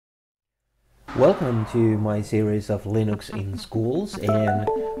Welcome to my series of Linux in schools, and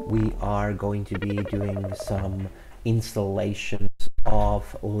we are going to be doing some installations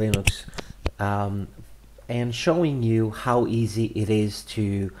of Linux and showing you how easy it is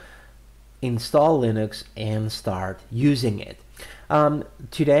to install Linux and start using it.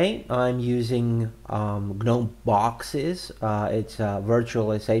 Today I'm using GNOME boxes. It's a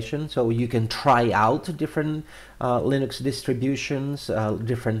virtualization, so you can try out different Linux distributions,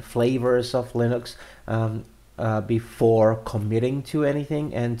 different flavors of Linux before committing to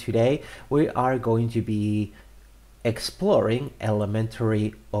anything. And today we are going to be exploring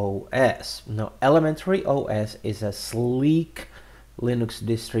Elementary OS. Now, Elementary OS is a sleek Linux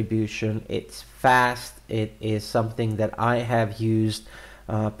distribution. It's fast. It is something that I have used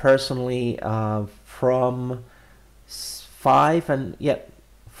personally from 4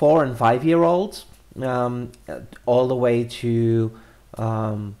 and 5 year olds all the way to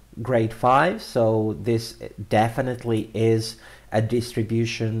grade 5. So this definitely is a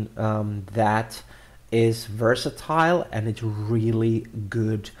distribution that is versatile, and it's really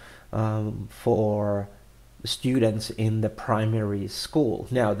good for students in the primary school.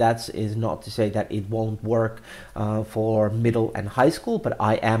 Now, that is not to say that it won't work for middle and high school, but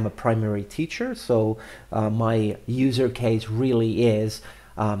I am a primary teacher, so my user case really is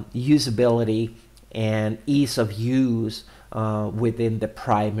usability and ease of use within the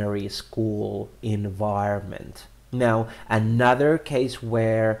primary school environment. Now, another case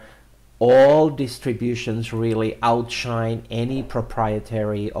where all distributions really outshine any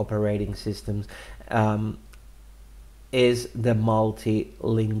proprietary operating systems is the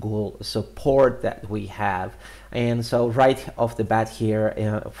multilingual support that we have. And so right off the bat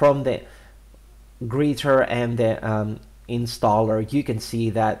here, from the greeter and the installer, you can see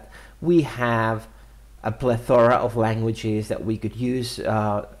that we have a plethora of languages that we could use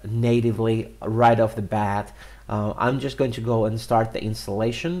natively right off the bat. I'm just going to go and start the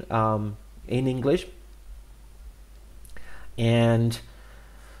installation in English. And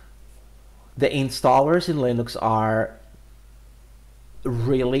the installers in Linux are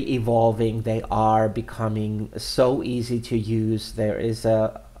really evolving. They are becoming so easy to use. There is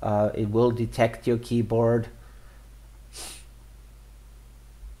it will detect your keyboard,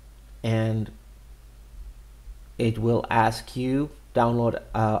 and it will ask you download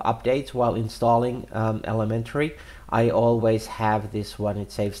updates while installing Elementary. I always have this one.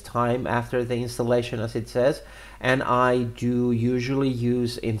 It saves time after the installation, as it says. And I do usually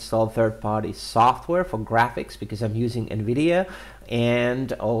use install third-party software for graphics because I'm using NVIDIA,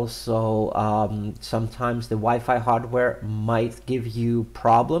 and also sometimes the Wi-Fi hardware might give you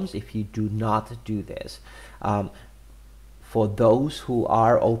problems if you do not do this. For those who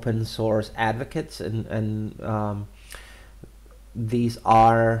are open source advocates, and these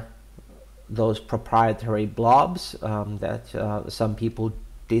are those proprietary blobs that some people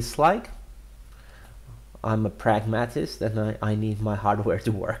dislike. I'm a pragmatist, and I need my hardware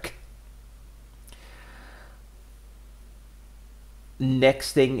to work.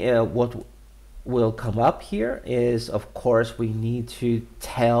 Next thing, what will come up here is, of course, we need to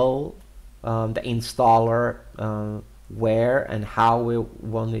tell the installer where and how we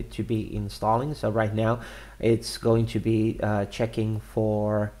want it to be installing. So right now it's going to be checking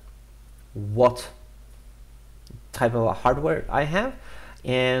for what type of hardware I have,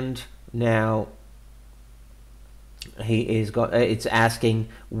 and now it's asking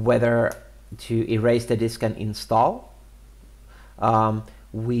whether to erase the disk and install.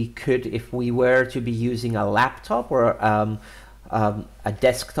 We could, if we were to be using a laptop or a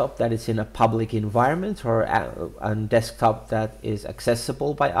desktop that is in a public environment, or a desktop that is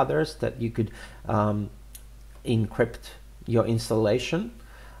accessible by others, that you could encrypt your installation.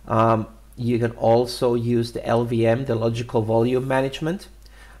 You can also use the LVM, the logical volume management.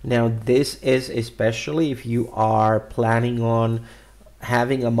 Now, this is especially if you are planning on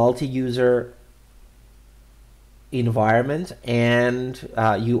having a multi-user environment and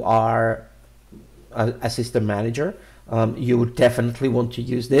you are a system manager. You would definitely want to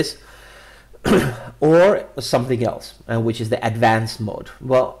use this or something else, which is the advanced mode.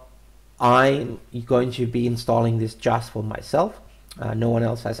 Well, I'm going to be installing this just for myself. No one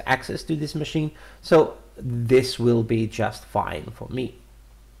else has access to this machine, so this will be just fine for me.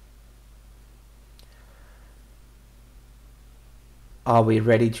 Are we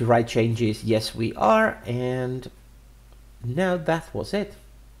ready to write changes? Yes, we are. And now that was it.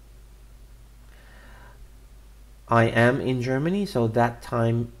 I am in Germany, so that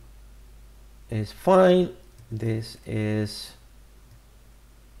time is fine. This is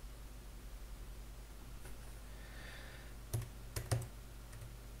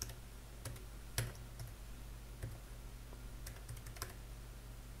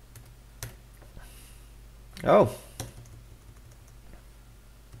Oh,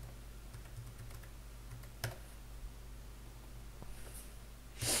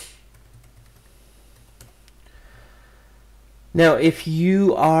 now if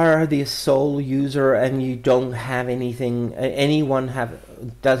you are the sole user and you don't have anything, anyone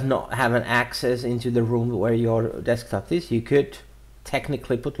does not have an access into the room where your desktop is, you could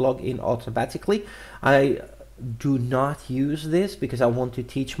technically put login automatically. I do not use this because I want to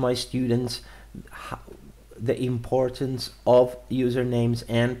teach my students the importance of usernames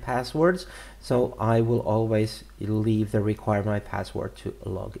and passwords, so I will always leave the require my password to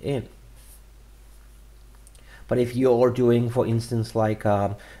log in. But if you're doing, for instance, like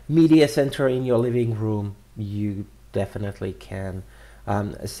a media center in your living room, you definitely can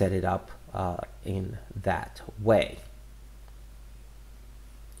set it up in that way.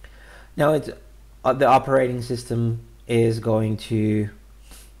 Now it's the operating system is going to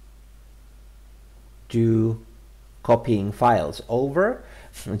do copying files over.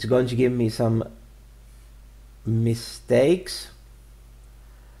 It's going to give me some mistakes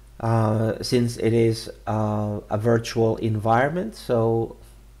since it is a virtual environment,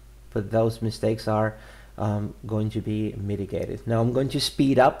 but those mistakes are going to be mitigated. Now I'm going to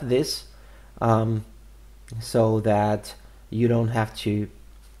speed up this so that you don't have to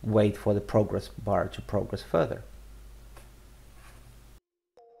wait for the progress bar to progress further.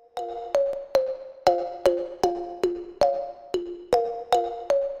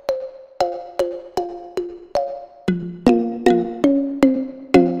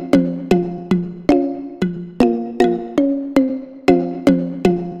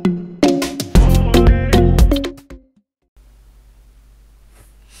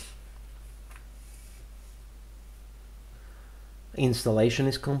 Installation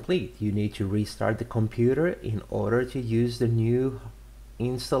is complete. You need to restart the computer in order to use the new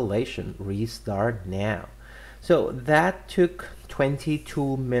installation. Restart now. So that took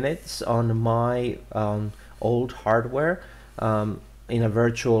 22 minutes on my old hardware in a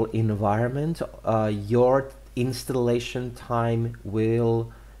virtual environment. Your installation time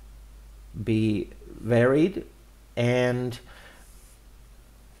will be varied, and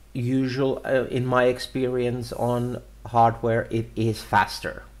in my experience on hardware, it is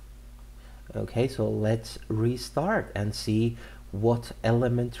faster. Okay, so let's restart and see what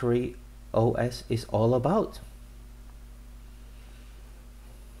Elementary OS is all about.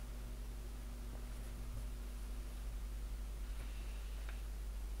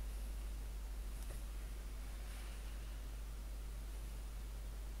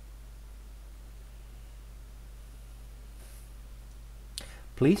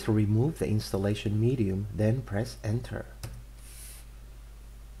 Please remove the installation medium, then press enter.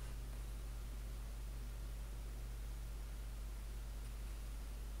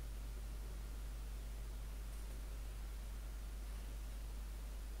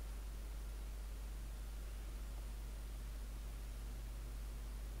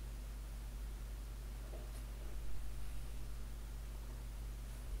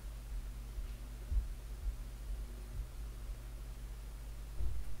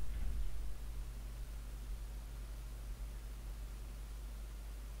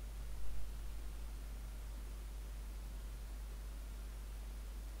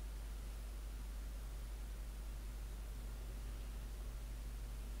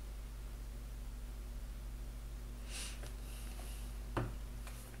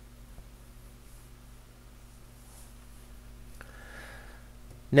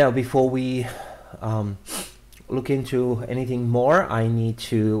 Now, before we look into anything more, I need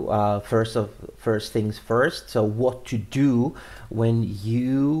to first things first. So, what to do when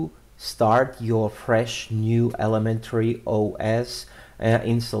you start your fresh new Elementary OS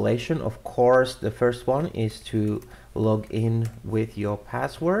installation? Of course, the first one is to log in with your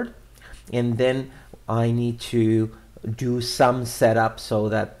password, and then I need to do some setup so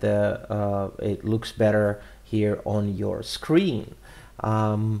that it looks better here on your screen.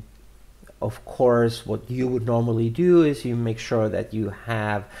 Of course, what you would normally do is you make sure that you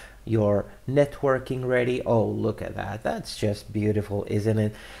have your networking ready. Oh, look at that. That's just beautiful, isn't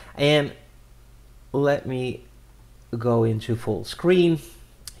it? And let me go into full screen.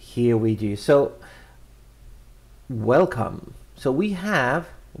 Here we do. So, welcome. So we have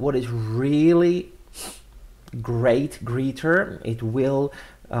what is really great greeter. It will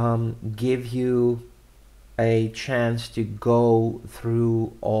give you a chance to go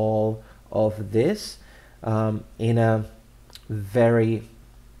through all of this in a very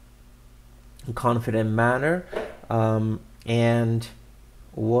confident manner, and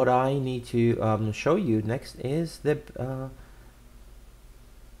what I need to show you next is the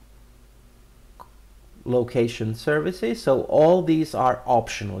location services. So all these are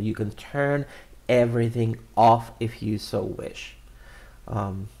optional. You can turn everything off if you so wish.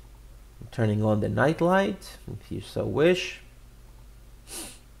 Turning on the night light if you so wish.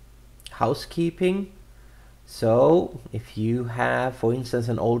 Housekeeping. So if you have, for instance,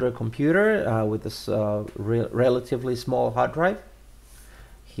 an older computer with this relatively small hard drive,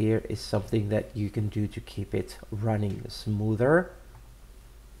 here is something that you can do to keep it running smoother.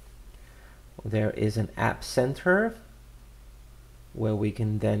 There is an app center where we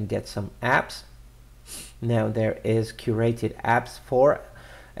can then get some apps. Now there is curated apps for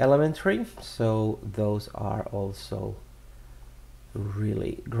Elementary, so those are also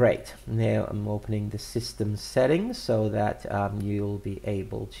really great. Now I'm opening the system settings so that you'll be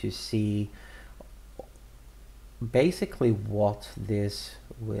able to see basically what this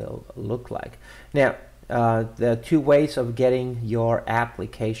will look like. Now there are two ways of getting your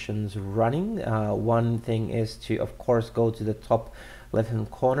applications running. One thing is to, of course, go to the top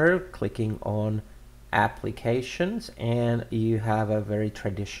left-hand corner, clicking on applications, and you have a very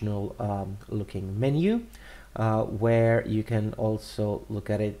traditional looking menu where you can also look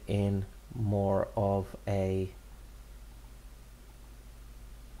at it in more of a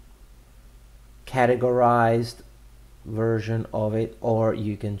categorized version of it, or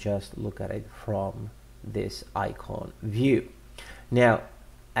you can just look at it from this icon view. Now,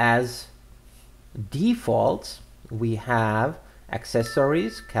 as defaults, we have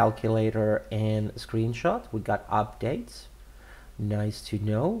accessories, calculator, and screenshot. We got updates. Nice to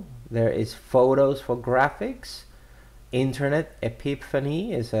know. There is photos for graphics. Internet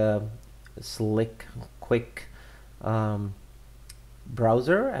Epiphany is a slick, quick browser,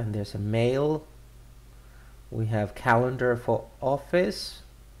 and there's a mail. We have calendar for office,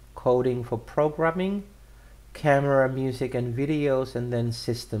 coding for programming, camera, music and videos, and then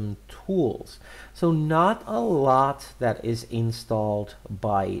system tools. So not a lot that is installed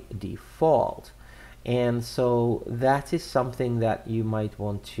by default, and so that is something that you might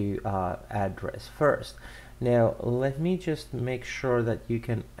want to address first. Now let me just make sure that you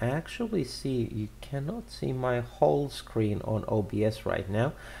can actually see. You cannot see my whole screen on OBS right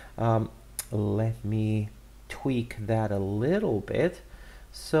now. Let me tweak that a little bit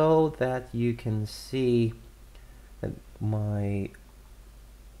so that you can see that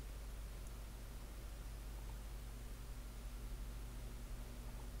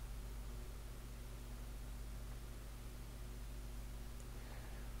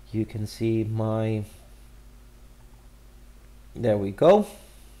you can see my, there we go.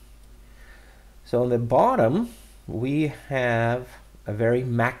 So on the bottom we have a very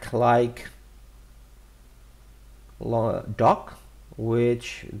Mac-like dock,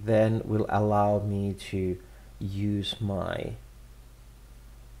 which then will allow me to use my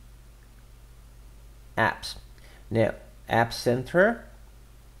apps. Now App Center,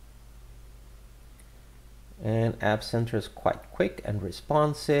 and App Center is quite quick and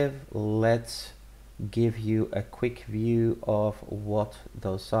responsive. Let's give you a quick view of what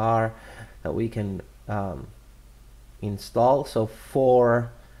those are that we can install. So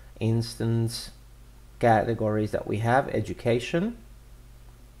for instance, categories that we have: education.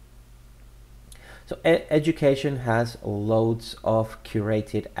 So education has loads of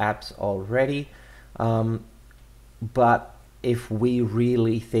curated apps already, but if we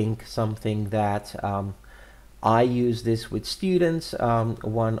really think something that I use this with students,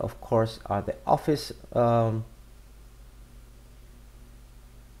 one of course are the office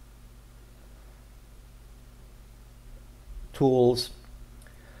tools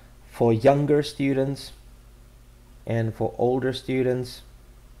for younger students, and for older students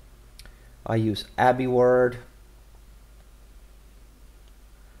I use AbiWord.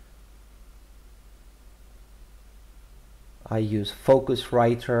 I use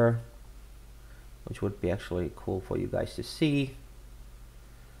Focuswriter, which would be actually cool for you guys to see.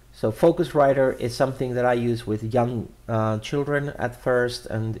 So Focuswriter is something that I use with young children at first,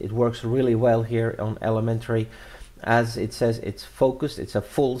 and it works really well here on Elementary. As it says, it's focused, it's a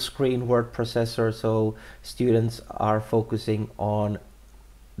full screen word processor, so students are focusing on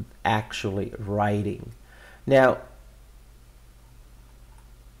actually writing. Now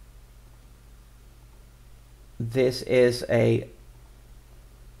this is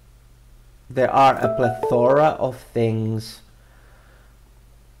there are a plethora of things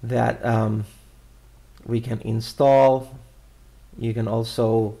that we can install. You can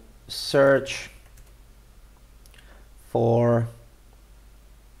also search for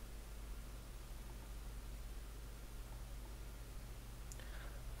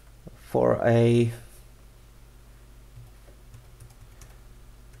a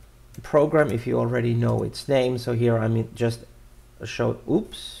program if you already know its name. So here I'm just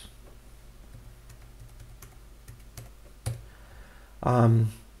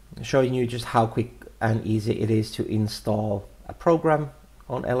showing you just how quick and easy it is to install a program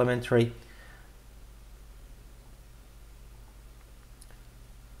on Elementary.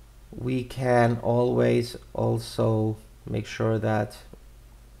 We can always also make sure that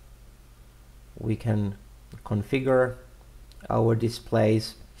we can configure our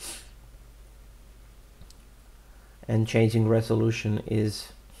displays, and changing resolution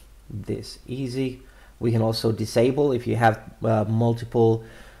is this easy. We can also disable if you have multiple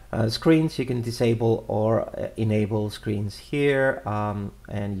screens. You can disable or enable screens here,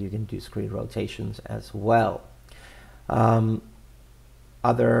 and you can do screen rotations as well.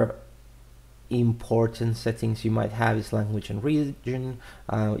 Other important settings you might have is language and region.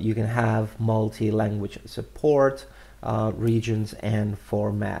 You can have multi-language support, regions and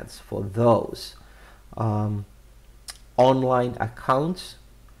formats for those. Online accounts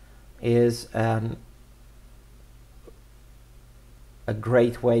is a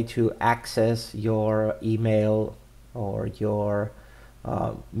great way to access your email or your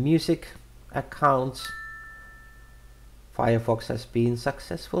music accounts. Firefox has been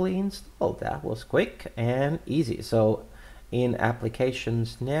successfully installed. That was quick and easy. So in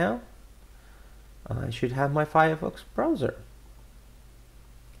applications now, I should have my Firefox browser.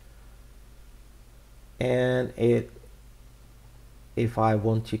 And if I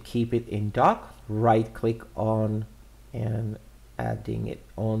want to keep it in dock, right click on and adding it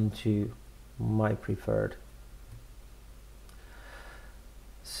onto my preferred.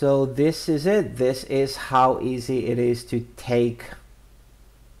 So this is it. This is how easy it is to take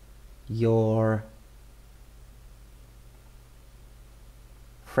your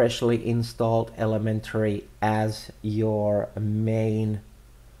freshly installed Elementary as your main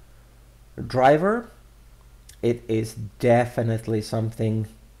driver. It is definitely something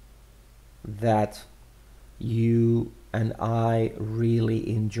that you and I really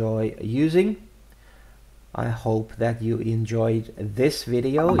enjoy using. I hope that you enjoyed this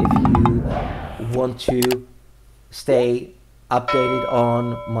video. If you want to stay updated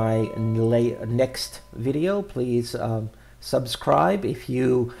on my next video, please subscribe. If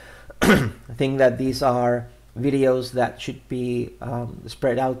you think that these are videos that should be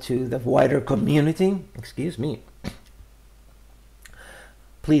spread out to the wider community, excuse me,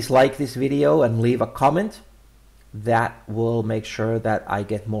 please like this video and leave a comment. That will make sure that I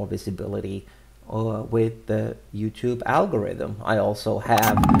get more visibility with the YouTube algorithm. I also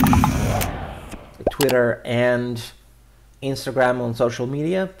have Twitter and Instagram on social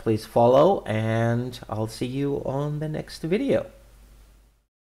media. Please follow, and I'll see you on the next video.